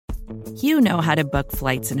You know how to book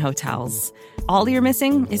flights and hotels. All you're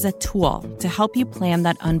missing is a tool to help you plan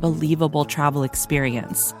that unbelievable travel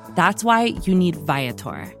experience. That's why you need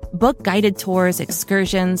Viator. Book guided tours,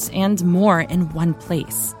 excursions, and more in one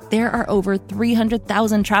place. There are over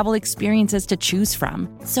 300,000 travel experiences to choose from,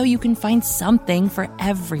 so you can find something for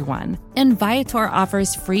everyone. And Viator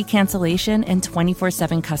offers free cancellation and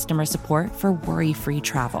 24/7 customer support for worry-free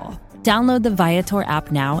travel. Download the Viator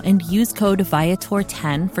app now and use code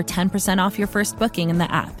Viator10 for 10% off your first booking in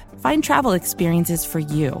the app. Find travel experiences for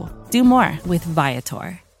you. Do more with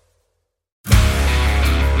Viator.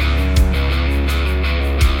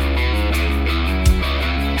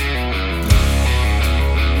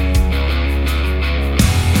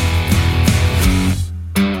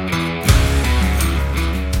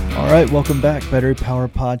 All right, welcome back, Battery Power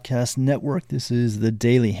Podcast Network. This is the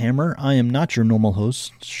Daily Hammer. I am not your normal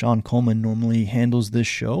host. Sean Coleman normally handles this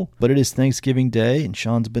show, but it is Thanksgiving Day, and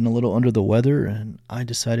Sean's been a little under the weather, and I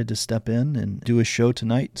decided to step in and do a show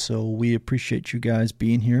tonight, so we appreciate you guys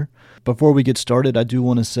being here. Before we get started, I do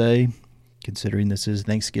want to say, considering this is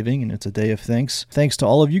Thanksgiving and it's a day of thanks to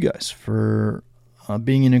all of you guys for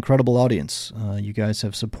being an incredible audience. You guys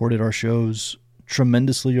have supported our shows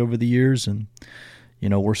tremendously over the years, and you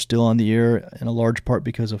know, we're still on the air in a large part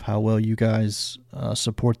because of how well you guys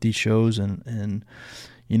support these shows and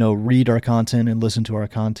you know, read our content and listen to our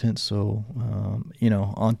content. So, you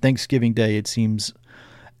know, on Thanksgiving Day, it seems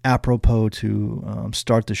apropos to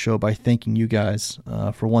start the show by thanking you guys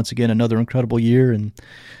for once again another incredible year. And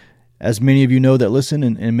as many of you know that listen,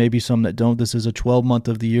 and maybe some that don't, this is a 12-month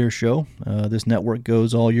of the year show. This network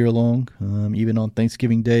goes all year long. Even on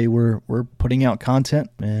Thanksgiving Day, we're putting out content,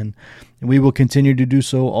 and we will continue to do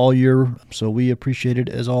so all year. So we appreciate it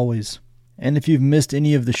as always. And if you've missed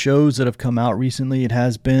any of the shows that have come out recently, it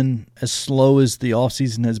has been as slow as the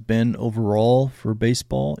offseason has been overall for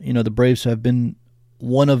baseball. You know, the Braves have been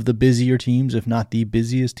one of the busier teams, if not the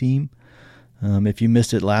busiest team. If you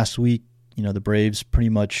missed it last week, you know, the Braves pretty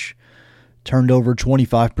much turned over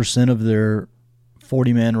 25% of their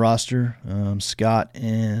 40-man roster. Scott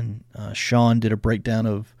and Sean did a breakdown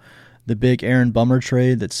of the big Aaron Bummer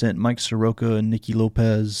trade that sent Mike Soroka and Nicky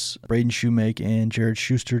Lopez, Braden Shoemake, and Jared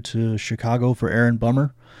Schuster to Chicago for Aaron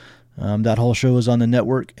Bummer. That whole show was on the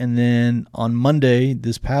network. And then on Monday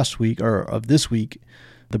this week,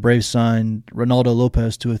 the Braves signed Ronaldo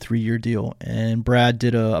Lopez to a 3-year deal, and Brad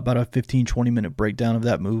did about a 15-20 minute breakdown of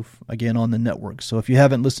that move, again on the network. So if you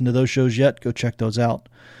haven't listened to those shows yet, go check those out.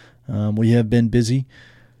 We have been busy.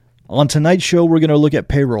 On tonight's show, we're going to look at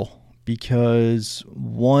payroll because,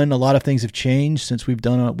 one, a lot of things have changed since we've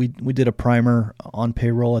done we did a primer on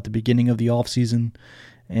payroll at the beginning of the offseason,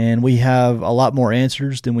 and we have a lot more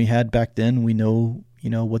answers than we had back then. We know, you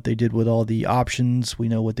know, what they did with all the options. We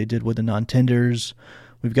know what they did with the non-tenders.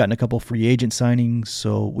 We've gotten a couple free agent signings,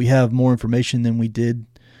 so we have more information than we did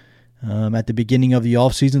at the beginning of the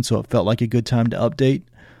offseason, so it felt like a good time to update.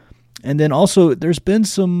 And then also, there's been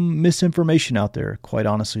some misinformation out there, quite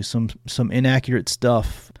honestly, some inaccurate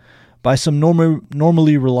stuff by some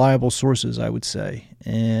normally reliable sources, I would say.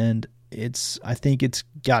 And I think it's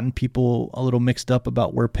gotten people a little mixed up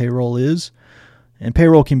about where payroll is. And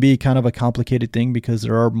payroll can be kind of a complicated thing because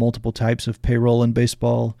there are multiple types of payroll in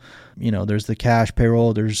baseball. You know, there's the cash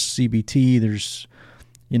payroll, there's CBT, there's,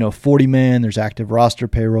 you know, 40-man, there's active roster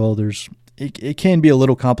payroll. It can be a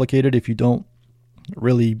little complicated if you don't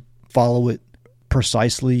really follow it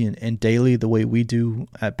precisely and daily the way we do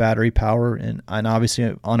at Battery Power. And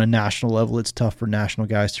obviously on a national level, it's tough for national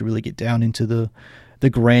guys to really get down into the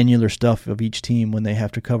granular stuff of each team when they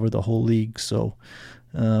have to cover the whole league. So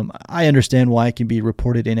I understand why it can be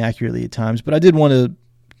reported inaccurately at times, but I did want to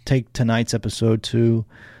take tonight's episode to,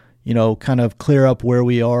 you know, kind of clear up where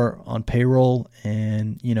we are on payroll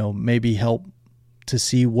and, you know, maybe help to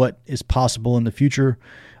see what is possible in the future.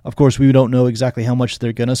 Of course, we don't know exactly how much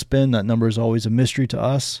they're going to spend. That number is always a mystery to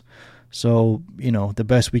us. So, you know, the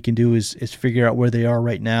best we can do is figure out where they are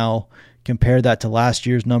right now, compare that to last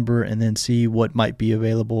year's number, and then see what might be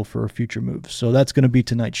available for a future move. So that's going to be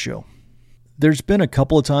tonight's show. There's been a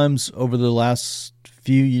couple of times over the last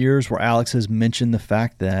few years where Alex has mentioned the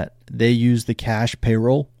fact that they use the cash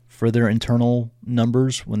payroll for their internal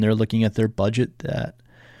numbers when they're looking at their budget, that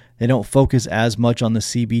they don't focus as much on the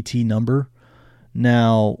CBT number.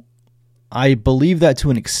 Now, I believe that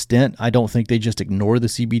to an extent. I don't think they just ignore the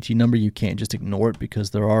CBT number. You can't just ignore it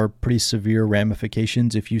because there are pretty severe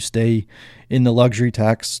ramifications if you stay in the luxury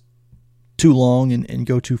tax too long and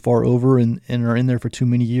go too far over and are in there for too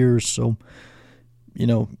many years. So, you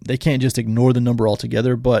know, they can't just ignore the number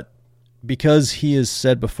altogether. But because he has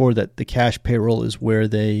said before that the cash payroll is where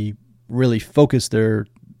they really focus their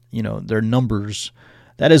their numbers,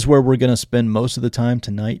 that is where we're going to spend most of the time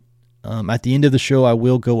tonight. At the end of the show, I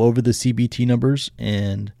will go over the CBT numbers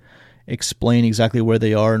and explain exactly where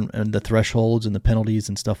they are and the thresholds and the penalties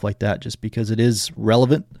and stuff like that, just because it is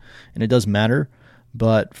relevant and it does matter.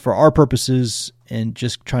 But for our purposes and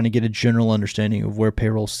just trying to get a general understanding of where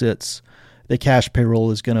payroll sits, the cash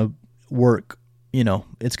payroll is going to work,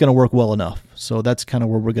 it's going to work well enough. So that's kind of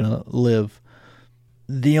where we're going to live.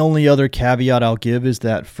 The only other caveat I'll give is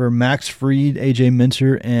that for Max Fried, AJ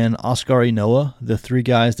Minter, and Oscar Inoa, the three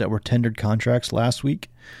guys that were tendered contracts last week,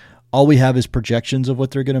 all we have is projections of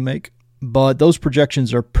what they're going to make. But those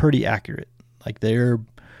projections are pretty accurate. Like they're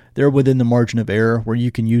within the margin of error where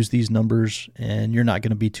you can use these numbers and you're not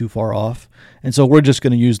going to be too far off. And so we're just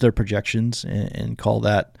going to use their projections and call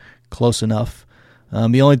that close enough.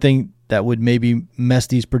 The only thing that would maybe mess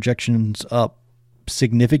these projections up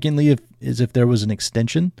significantly is if there was an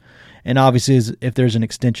extension. And obviously if there's an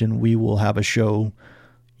extension, we will have a show,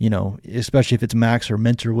 especially if it's Max or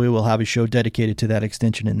Mentor, we will have a show dedicated to that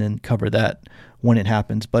extension and then cover that when it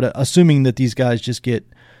happens. But assuming that these guys just get,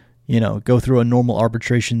 go through a normal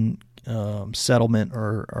arbitration settlement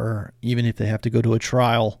or even if they have to go to a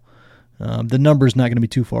trial, the number is not going to be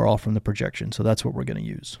too far off from the projection. So that's what we're going to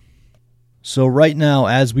use. So right now,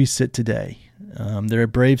 as we sit today, the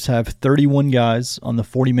Braves have 31 guys on the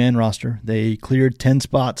 40-man roster. They cleared 10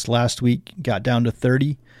 spots last week, got down to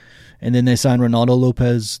 30, and then they signed Ronaldo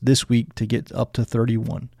Lopez this week to get up to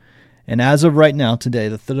 31. And as of right now, today,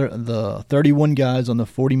 the 31 guys on the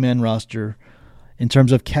 40-man roster, in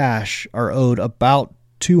terms of cash, are owed about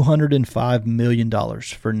 $205 million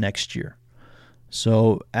for next year.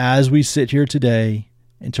 So as we sit here today,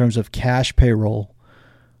 in terms of cash payroll,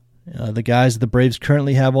 the guys the Braves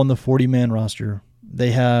currently have on the 40-man roster,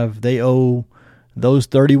 they owe those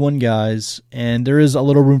 31 guys, and there is a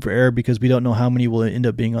little room for error because we don't know how many will end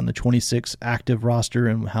up being on the 26 active roster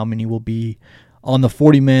and how many will be on the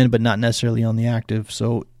 40-man but not necessarily on the active.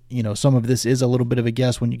 So, some of this is a little bit of a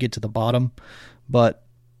guess when you get to the bottom, but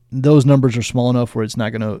those numbers are small enough where it's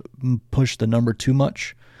not going to push the number too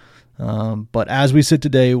much. But as we sit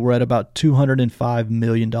today, we're at about $205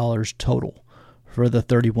 million total for the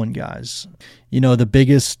 31 guys. The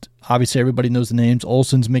biggest, obviously everybody knows the names.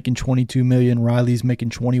 Olson's making $22 million, Riley's making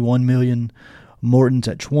 $21 million, Morton's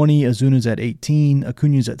at $20, Azuna's at $18,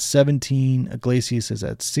 Acuna's at $17, Iglesias is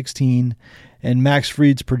at $16, and Max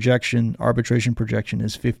Fried's arbitration projection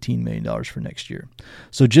is $15 million for next year.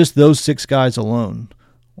 So just those six guys alone,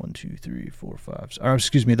 those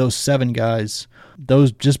seven guys,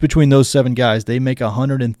 just between those seven guys, they make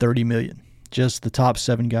 $130 million. Just the top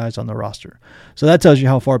seven guys on the roster. So that tells you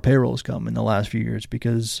how far payroll has come in the last few years,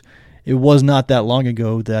 because it was not that long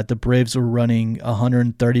ago that the Braves were running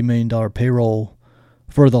 $130 million payroll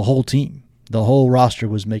for the whole team. The whole roster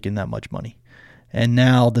was making that much money. And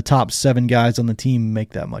now the top seven guys on the team make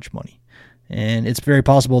that much money. And it's very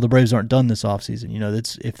possible the Braves aren't done this offseason.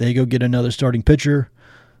 If they go get another starting pitcher,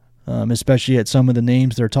 especially at some of the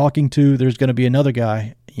names they're talking to, there's going to be another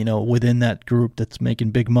guy, within that group that's making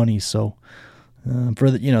big money. So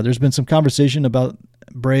there's been some conversation about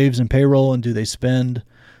Braves and payroll, and do they spend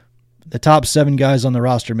the top seven guys on the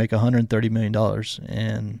roster make $130 million,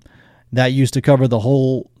 and that used to cover the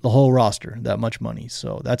whole roster, that much money.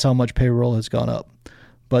 So that's how much payroll has gone up.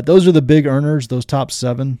 But those are the big earners, those top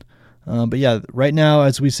seven. But yeah, right now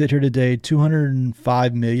as we sit here today,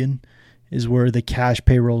 $205 million is where the cash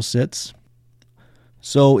payroll sits.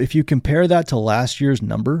 So if you compare that to last year's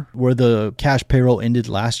number, where the cash payroll ended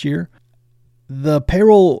last year, the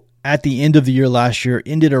payroll at the end of the year last year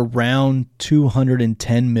ended around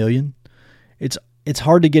 $210 million. It's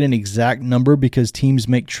hard to get an exact number because teams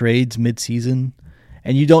make trades mid-season,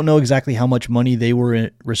 and you don't know exactly how much money they were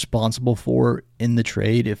responsible for in the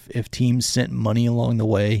trade if teams sent money along the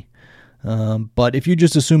way. But if you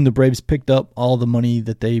just assume the Braves picked up all the money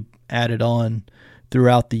that they added on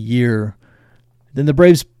throughout the year, then the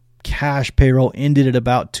Braves' cash payroll ended at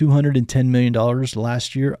about $210 million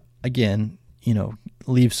last year. Again,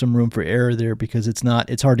 leave some room for error there because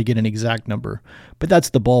it's hard to get an exact number, but that's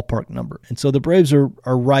the ballpark number. And so the Braves are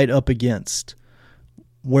right up against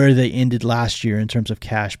where they ended last year in terms of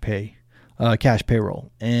cash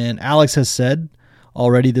payroll. And Alex has said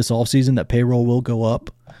already this offseason that payroll will go up.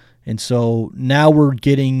 And so now we're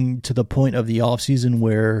getting to the point of the offseason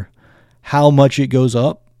where how much it goes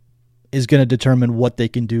up is going to determine what they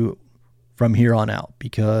can do from here on out,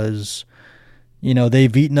 because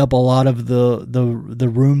they've eaten up a lot of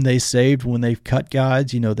the room they saved when they've cut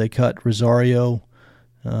guys. They cut Rosario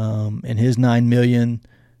and his $9 million.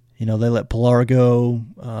 They let Pilar go.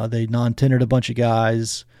 They non-tendered a bunch of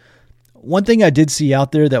guys. One thing I did see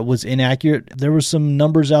out there that was inaccurate, there were some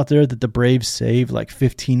numbers out there that the Braves saved like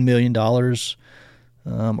 $15 million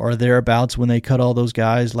or thereabouts when they cut all those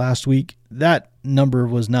guys last week. That number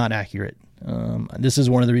was not accurate. This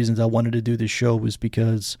is one of the reasons I wanted to do this show, was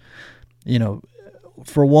because,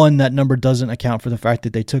 for one, that number doesn't account for the fact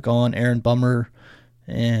that they took on Aaron Bummer,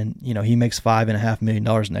 and, he makes $5.5 million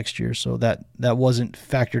next year. So that wasn't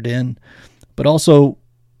factored in. But also,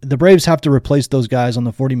 the Braves have to replace those guys on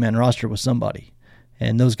the 40-man roster with somebody,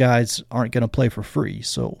 and those guys aren't going to play for free.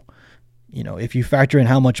 So, if you factor in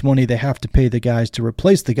how much money they have to pay the guys to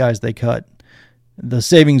replace the guys they cut, the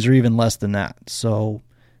savings are even less than that. So,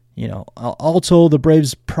 all told, the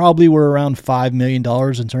Braves probably were around $5 million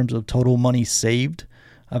in terms of total money saved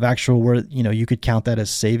of actual, where, you could count that as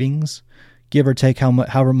savings, give or take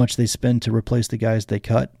however much they spend to replace the guys they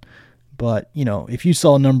cut. But, if you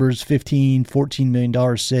saw numbers, $14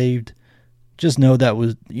 million saved, just know that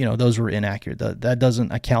was, those were inaccurate. That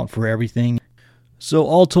doesn't account for everything. So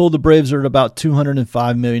all told, the Braves are at about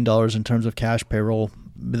 $205 million in terms of cash payroll.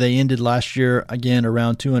 They ended last year, again,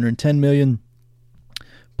 around $210 million.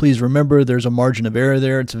 Please remember, there's a margin of error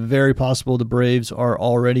there. It's very possible the Braves are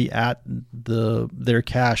already at their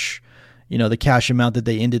cash, the cash amount that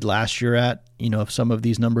they ended last year at, if some of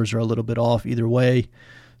these numbers are a little bit off either way.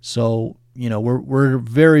 So,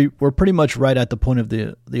 we're pretty much right at the point of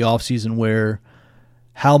the offseason where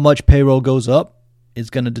how much payroll goes up is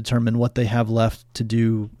going to determine what they have left to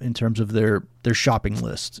do in terms of their shopping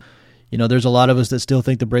list. There's a lot of us that still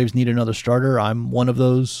think the Braves need another starter. I'm one of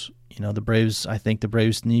those. I think the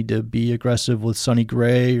Braves need to be aggressive with Sonny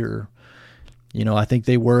Gray, or, I think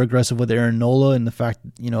they were aggressive with Aaron Nola. And the fact,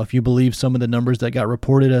 if you believe some of the numbers that got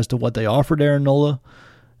reported as to what they offered Aaron Nola,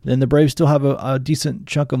 then the Braves still have a decent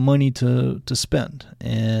chunk of money to spend.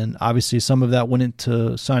 And obviously some of that went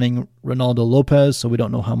into signing Ronaldo Lopez, so we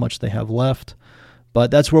don't know how much they have left. But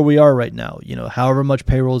that's where we are right now. However much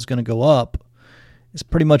payroll is going to go up is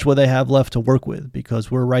pretty much what they have left to work with, because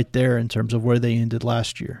we're right there in terms of where they ended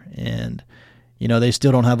last year. And, they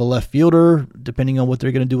still don't have a left fielder. Depending on what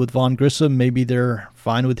they're going to do with Vaughn Grissom, maybe they're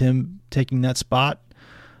fine with him taking that spot.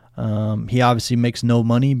 He obviously makes no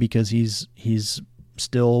money because he's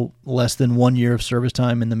still less than 1 year of service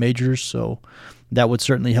time in the majors. So that would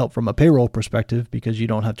certainly help from a payroll perspective, because you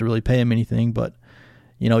don't have to really pay him anything. But,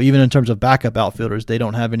 even in terms of backup outfielders, they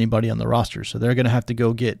don't have anybody on the roster. So they're going to have to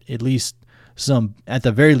go get at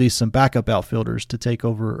the very least, some backup outfielders to take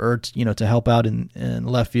over, or, to help out in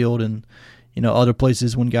left field and, other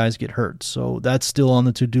places when guys get hurt. So that's still on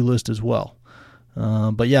the to-do list as well.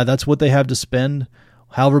 But yeah, that's what they have to spend.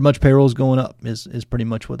 However much payroll is going up is pretty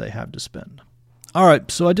much what they have to spend. All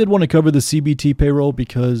right, so I did want to cover the CBT payroll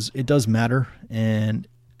because it does matter, and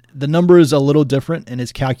the number is a little different, and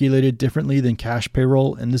it's calculated differently than cash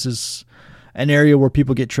payroll, and this is an area where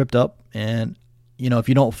people get tripped up. And, if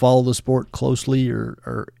you don't follow the sport closely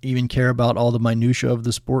or even care about all the minutia of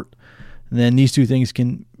the sport, then these two things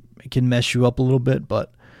can mess you up a little bit.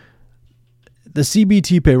 But the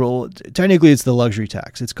CBT payroll, technically it's the luxury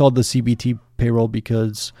tax. It's called the CBT payroll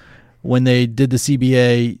because when they did the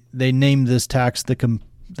CBA, they named this tax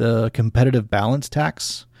the competitive balance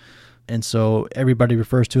tax. And so everybody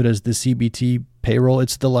refers to it as the CBT payroll.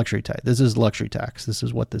 It's the luxury tax. This is luxury tax. This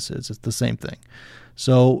is what this is. It's the same thing.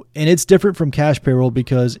 So, and it's different from cash payroll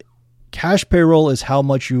because cash payroll is how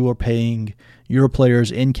much you are paying your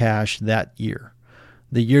players in cash that year.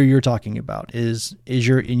 The year you're talking about is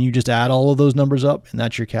and you just add all of those numbers up, and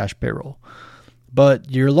that's your cash payroll. But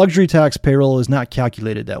your luxury tax payroll is not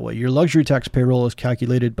calculated that way. Your luxury tax payroll is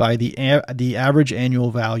calculated by the average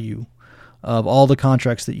annual value of all the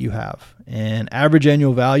contracts that you have. And average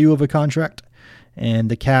annual value of a contract and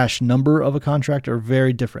the cash number of a contract are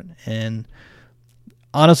very different. And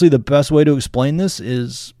honestly, the best way to explain this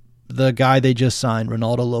is the guy they just signed,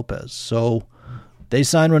 Ronaldo Lopez. So they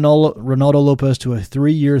signed Ronaldo Lopez to a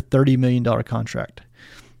 3-year, $30 million contract.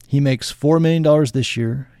 He makes $4 million this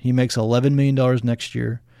year. He makes $11 million next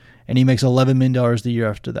year. And he makes $11 million the year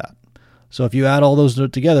after that. So if you add all those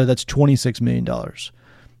together, that's $26 million.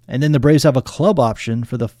 And then the Braves have a club option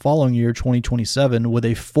for the following year, 2027, with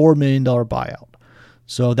a $4 million buyout.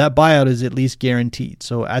 So that buyout is at least guaranteed.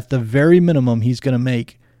 So at the very minimum, he's going to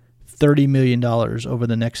make $30 million over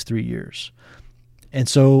the next 3 years. And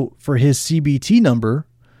so for his CBT number,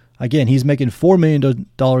 again, he's making $4 million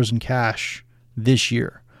in cash this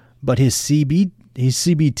year. But his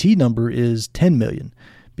CBT number is $10 million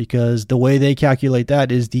because the way they calculate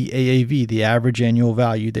that is the AAV, the average annual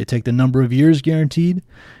value. They take the number of years guaranteed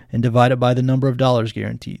and divide it by the number of dollars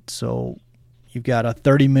guaranteed. So you've got a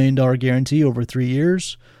 $30 million guarantee over 3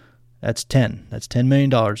 years. That's 10. That's $10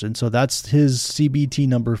 million. And so that's his CBT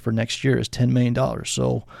number for next year is $10 million.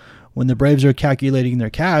 So when the Braves are calculating their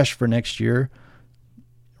cash for next year,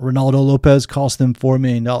 Ronaldo Lopez cost them $4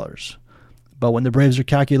 million. But when the Braves are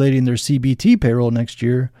calculating their CBT payroll next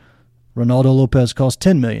year, Ronaldo Lopez costs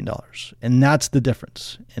 $10 million. And that's the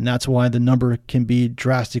difference. And that's why the number can be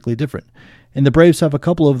drastically different. And the Braves have a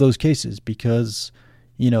couple of those cases because,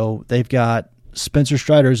 they've got Spencer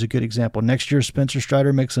Strider is a good example. Next year, Spencer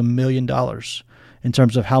Strider makes $1 million in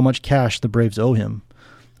terms of how much cash the Braves owe him.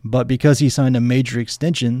 But because he signed a major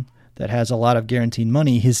extension that has a lot of guaranteed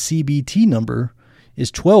money, his CBT number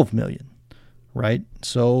is $12 million, right?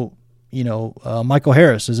 So, Michael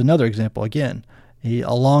Harris is another example. Again,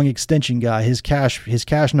 a long extension guy. His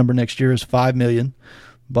cash number next year is $5 million,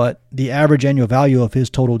 but the average annual value of his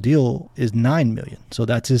total deal is $9 million. So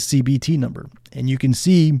that's his CBT number. And you can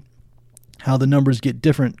see how the numbers get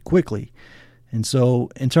different quickly. And so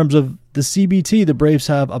in terms of the CBT, the Braves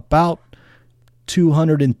have about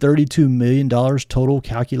 $232 million total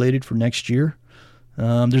calculated for next year.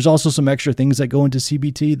 There's also some extra things that go into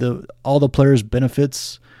CBT. All the players'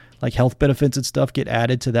 benefits, like health benefits and stuff, get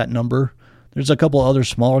added to that number. There's a couple other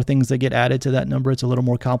smaller things that get added to that number. It's a little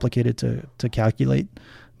more complicated to calculate.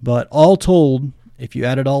 But all told, if you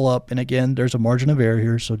add it all up, and again, there's a margin of error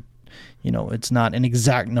here, so it's not an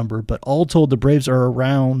exact number, but all told, the Braves are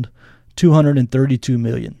around $232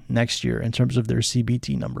 million next year in terms of their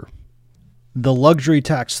CBT number. The luxury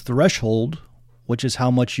tax threshold, which is how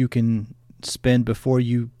much you can spend before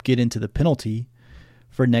you get into the penalty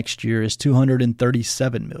for next year, is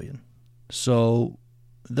 $237 million. So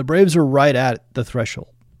the Braves are right at the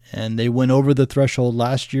threshold, and they went over the threshold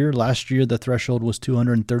last year. Last year, the threshold was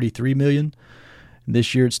 $233 million.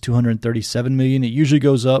 This year, it's $237 million. It usually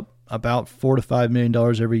goes up about $4 to $5 million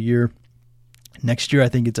every year. Next year, I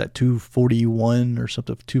think it's at 241 or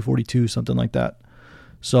something, 242, something like that.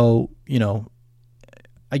 So,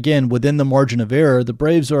 again, within the margin of error, the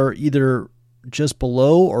Braves are either just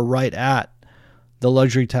below or right at the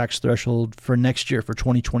luxury tax threshold for next year, for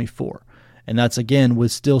 2024. And that's, again,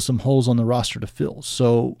 with still some holes on the roster to fill.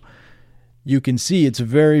 So you can see it's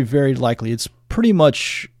very, very likely. It's pretty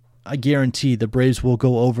much a guarantee the Braves will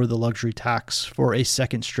go over the luxury tax for a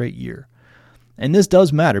second straight year. And this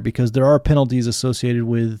does matter because there are penalties associated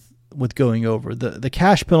with going over. The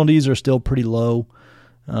cash penalties are still pretty low.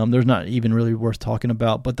 There's not even really worth talking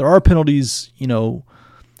about. But there are penalties,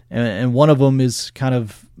 and one of them is kind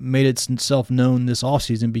of made itself known this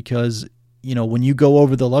offseason because, when you go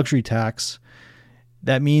over the luxury tax,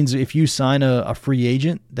 that means if you sign a free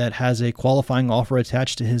agent that has a qualifying offer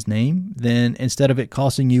attached to his name, then instead of it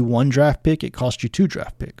costing you 1 draft pick, it costs you 2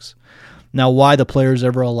 draft picks. Now, why the players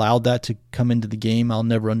ever allowed that to come into the game, I'll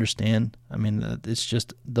never understand. I mean, it's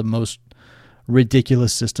just the most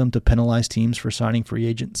ridiculous system to penalize teams for signing free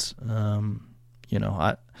agents.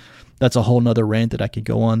 That's a whole nother rant that I could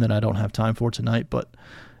go on that I don't have time for tonight. But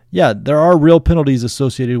yeah, there are real penalties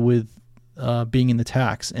associated with being in the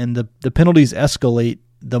tax, and the penalties escalate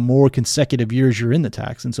the more consecutive years you're in the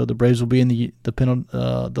tax. And so the Braves will be in the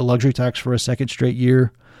luxury tax for a second straight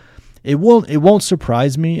year. It won't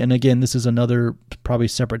surprise me, and again, this is another probably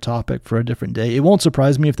separate topic for a different day. It won't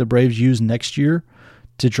surprise me if the Braves use next year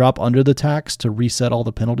to drop under the tax to reset all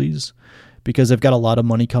the penalties, because they've got a lot of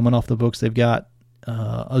money coming off the books. They've got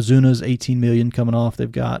Ozuna's $18 million coming off.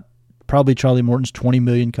 They've got probably Charlie Morton's $20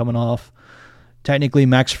 million coming off. Technically,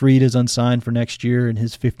 Max Fried is unsigned for next year, and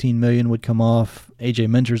his $15 million would come off. AJ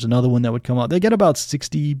Minter's another one that would come off. They get about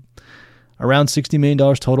around $60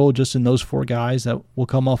 million total just in those 4 guys that will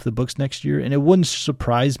come off the books next year. And it wouldn't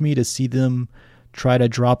surprise me to see them try to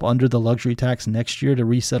drop under the luxury tax next year to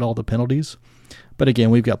reset all the penalties. But again,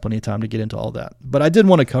 we've got plenty of time to get into all that. But I did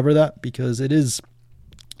want to cover that because it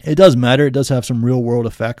does matter. It does have some real world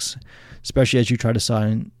effects, especially as you try to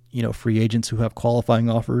sign, free agents who have qualifying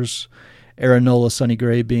offers. Aaron Nola, Sonny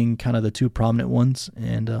Gray being kind of the 2 prominent ones.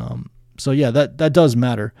 And so, yeah, that does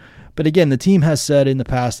matter. But again, the team has said in the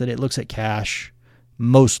past that it looks at cash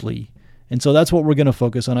mostly. And so that's what we're going to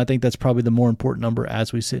focus on. I think that's probably the more important number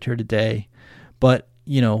as we sit here today. But,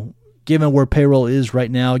 given where payroll is right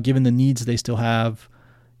now, given the needs they still have,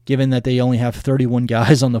 given that they only have 31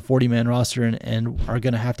 guys on the 40-man roster and are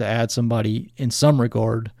going to have to add somebody in some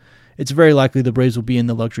regard, it's very likely the Braves will be in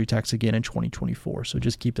the luxury tax again in 2024. So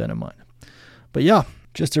just keep that in mind. But yeah,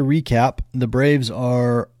 just to recap, the Braves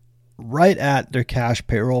are right at their cash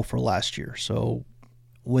payroll for last year. So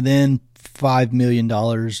within $5 million,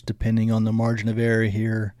 depending on the margin of error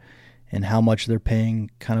here and how much they're paying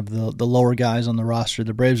kind of the lower guys on the roster.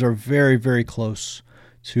 The Braves are very, very close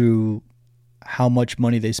to how much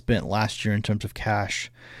money they spent last year in terms of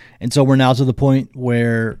cash. And so we're now to the point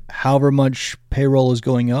where however much payroll is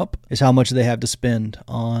going up is how much they have to spend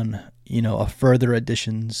on, a further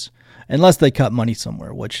additions, unless they cut money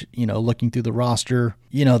somewhere, which, looking through the roster,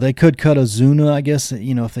 they could cut Ozuna, I guess,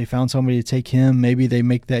 if they found somebody to take him, maybe they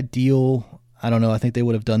make that deal. I don't know. I think they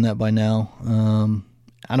would have done that by now.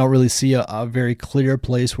 I don't really see a very clear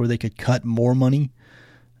place where they could cut more money.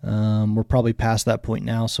 We're probably past that point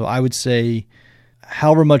now. So I would say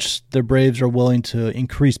however much the Braves are willing to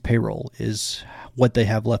increase payroll is what they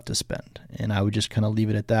have left to spend. And I would just kind of leave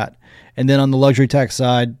it at that. And then on the luxury tax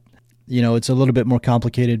side, it's a little bit more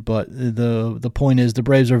complicated, but the point is the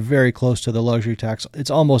Braves are very close to the luxury tax. It's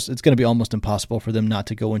going to be almost impossible for them not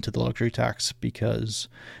to go into the luxury tax because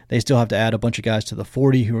they still have to add a bunch of guys to the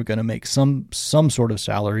 40 who are going to make some sort of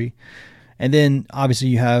salary. And then obviously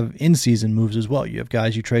you have in-season moves as well. You have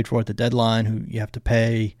guys you trade for at the deadline who you have to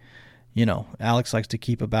pay. Alex likes to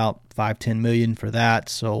keep about $5-10 million for that.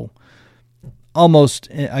 So almost,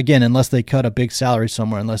 again, unless they cut a big salary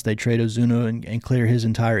somewhere, unless they trade Ozuna and clear his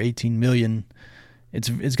entire $18 million, it's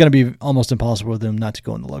going to be almost impossible for them not to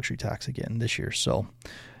go in the luxury tax again this year. So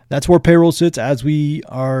that's where payroll sits as we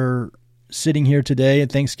are sitting here today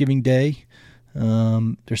at Thanksgiving Day.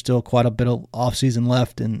 There's still quite a bit of offseason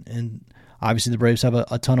left, and obviously the Braves have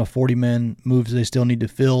a ton of 40-man moves they still need to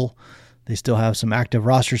fill. They still have some active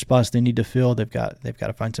roster spots they need to fill. They've got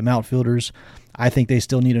to find some outfielders. I think they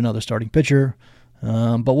still need another starting pitcher,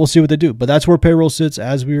 but we'll see what they do. But that's where payroll sits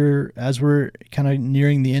as we're kind of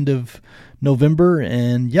nearing the end of November.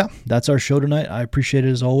 And yeah, that's our show tonight. I appreciate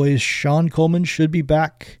it as always. Sean Coleman should be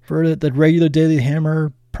back for the regular Daily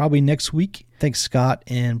Hammer probably next week. I think Scott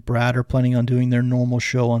and Brad are planning on doing their normal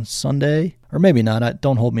show on Sunday. Or maybe not.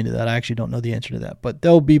 Don't hold me to that. I actually don't know the answer to that. But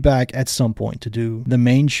they'll be back at some point to do the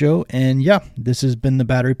main show. And yeah, this has been the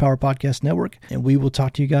Battery Power Podcast Network. And we will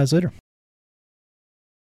talk to you guys later.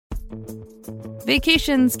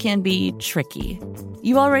 Vacations can be tricky.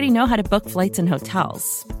 You already know how to book flights and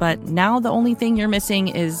hotels. But now the only thing you're missing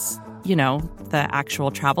is, the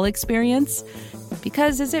actual travel experience.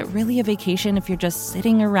 Because is it really a vacation if you're just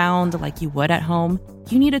sitting around like you would at home?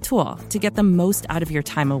 You need a tool to get the most out of your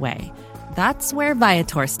time away. That's where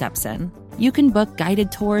Viator steps in. You can book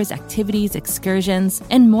guided tours, activities, excursions,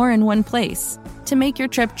 and more in one place to make your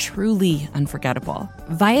trip truly unforgettable.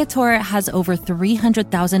 Viator has over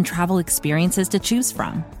 300,000 travel experiences to choose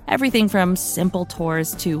from. Everything from simple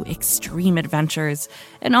tours to extreme adventures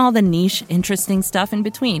and all the niche, interesting stuff in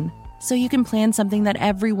between. So you can plan something that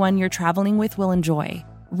everyone you're traveling with will enjoy.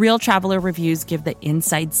 Real traveler reviews give the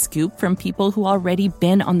inside scoop from people who already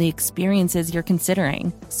been on the experiences you're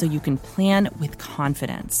considering, so you can plan with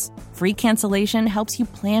confidence. Free cancellation helps you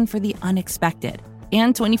plan for the unexpected.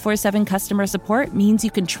 And 24/7 customer support means you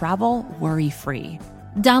can travel worry-free.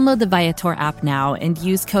 Download the Viator app now and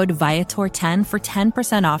use code Viator10 for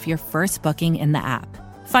 10% off your first booking in the app.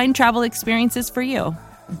 Find travel experiences for you.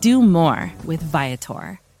 Do more with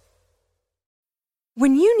Viator.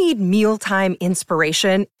 When you need mealtime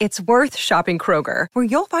inspiration, it's worth shopping Kroger, where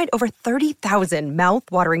you'll find over 30,000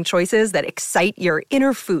 mouth-watering choices that excite your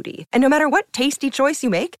inner foodie. And no matter what tasty choice you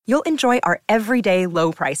make, you'll enjoy our everyday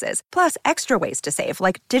low prices, plus extra ways to save,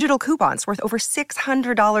 like digital coupons worth over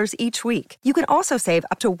 $600 each week. You can also save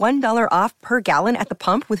up to $1 off per gallon at the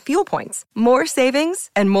pump with fuel points. More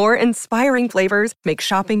savings and more inspiring flavors make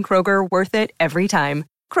shopping Kroger worth it every time.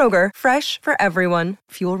 Kroger, fresh for everyone.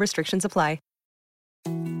 Fuel restrictions apply.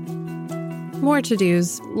 More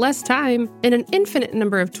to-dos, less time, and an infinite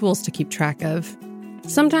number of tools to keep track of.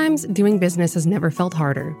 Sometimes doing business has never felt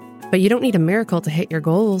harder, but you don't need a miracle to hit your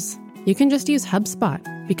goals. You can just use HubSpot,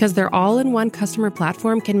 because their all-in-one customer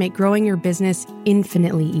platform can make growing your business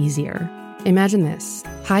infinitely easier. Imagine this: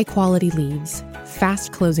 high-quality leads,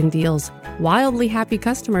 fast closing deals, wildly happy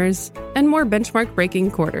customers, and more benchmark-breaking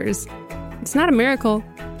quarters. It's not a miracle,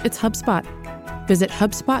 it's HubSpot. Visit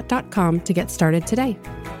HubSpot.com to get started today.